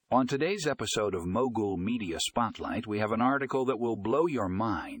On today's episode of Mogul Media Spotlight, we have an article that will blow your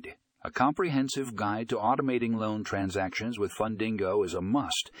mind. A comprehensive guide to automating loan transactions with Fundingo is a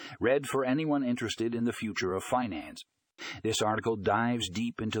must, read for anyone interested in the future of finance. This article dives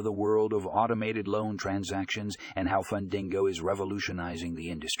deep into the world of automated loan transactions and how Fundingo is revolutionizing the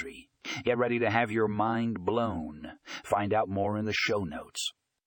industry. Get ready to have your mind blown. Find out more in the show notes.